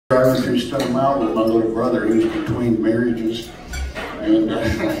Driving through Stone Mountain with my little brother who's between marriages, and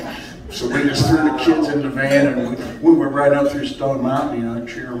so we just threw the kids in the van and we went right up through Stone Mountain, you know,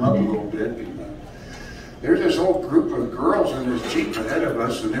 cheer them up a little bit. And, there's this whole group of girls in this Jeep ahead of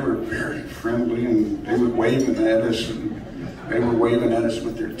us, and they were very friendly, and they were waving at us, and they were waving at us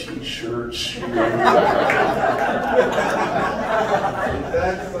with their T-shirts. You know.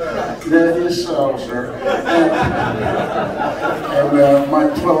 That is so, sir. And my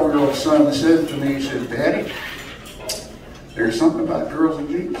 12-year-old son said to me, he said, "Daddy, there's something about girls in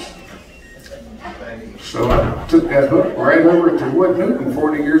Jeeps." So I took that hook right over to Wood Newton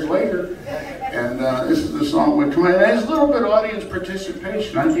 40 years later. And this is the song we come in. There's a little bit of audience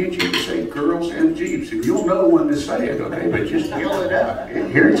participation. I need you to say "girls and Jeeps," and you'll know when to say it, okay? But just yell it out.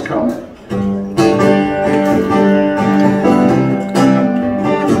 Here it's coming.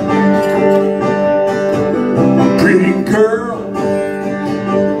 Pretty girl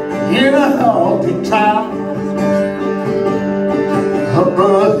in a honky tonk up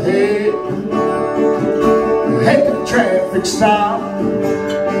ahead at the traffic stop.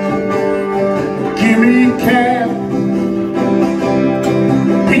 Give me a cab,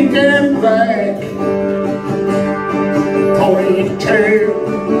 pink and black, ponytail,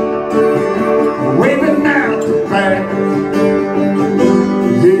 waving out the back.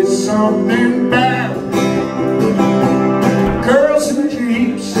 There's something about girls in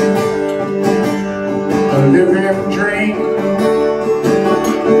Jeeps, a living dream,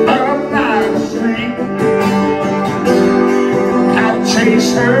 but I'm not asleep. I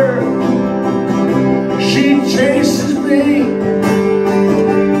chase her, she chases me.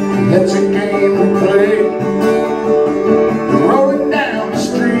 That's a game we play, rolling down the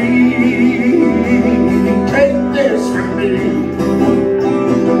street. Take this from me,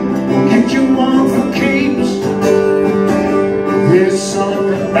 get you one for keeps. There's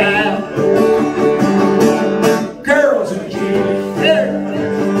something about girls in Jeeps, yeah.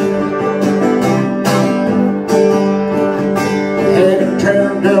 Had it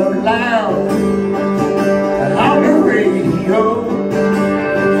turned up loud on the radio,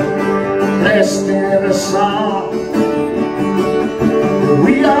 blessed in a song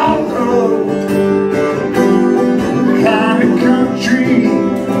we all know, the kind of country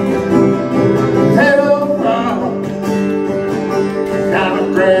that'll rock down a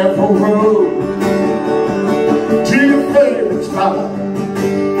gravel road to your favorite spot.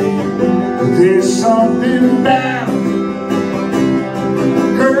 There's something about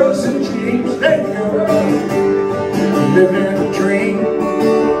girls in Jeeps, there you go, living a dream,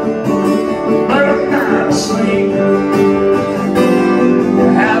 but I'm not asleep.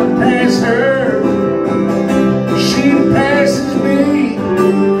 I pass her, she passes me.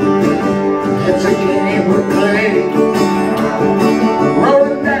 It's a game we play,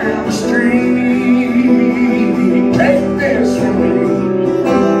 rolling down the street. Take this from me,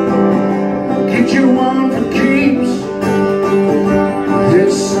 get you one for keeps.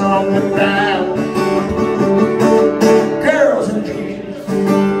 There's something about girls in Jeeps.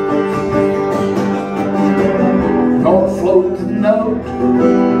 Don't float the note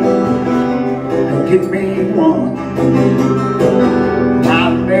and give me one. My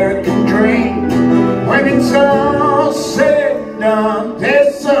American dream, when it's all said and done,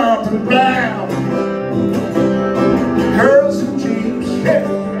 there's something about girls in Jeeps, yeah.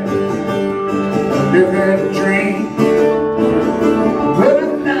 Living a dream, but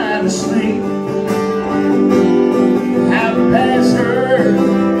I'm not asleep. I pass her,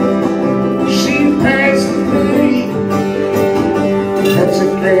 she passes me. That's a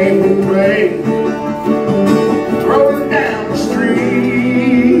game we play, rolling down the street.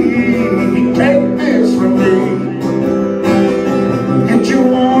 Take this from me, get you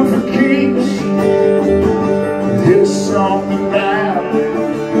one for keeps. There's something about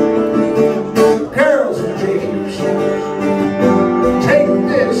girls in Jeeps. Take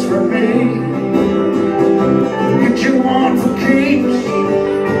this from me, get you one for keeps.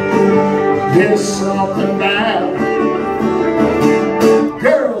 There's something about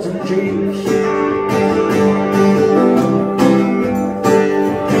girls in Jeeps.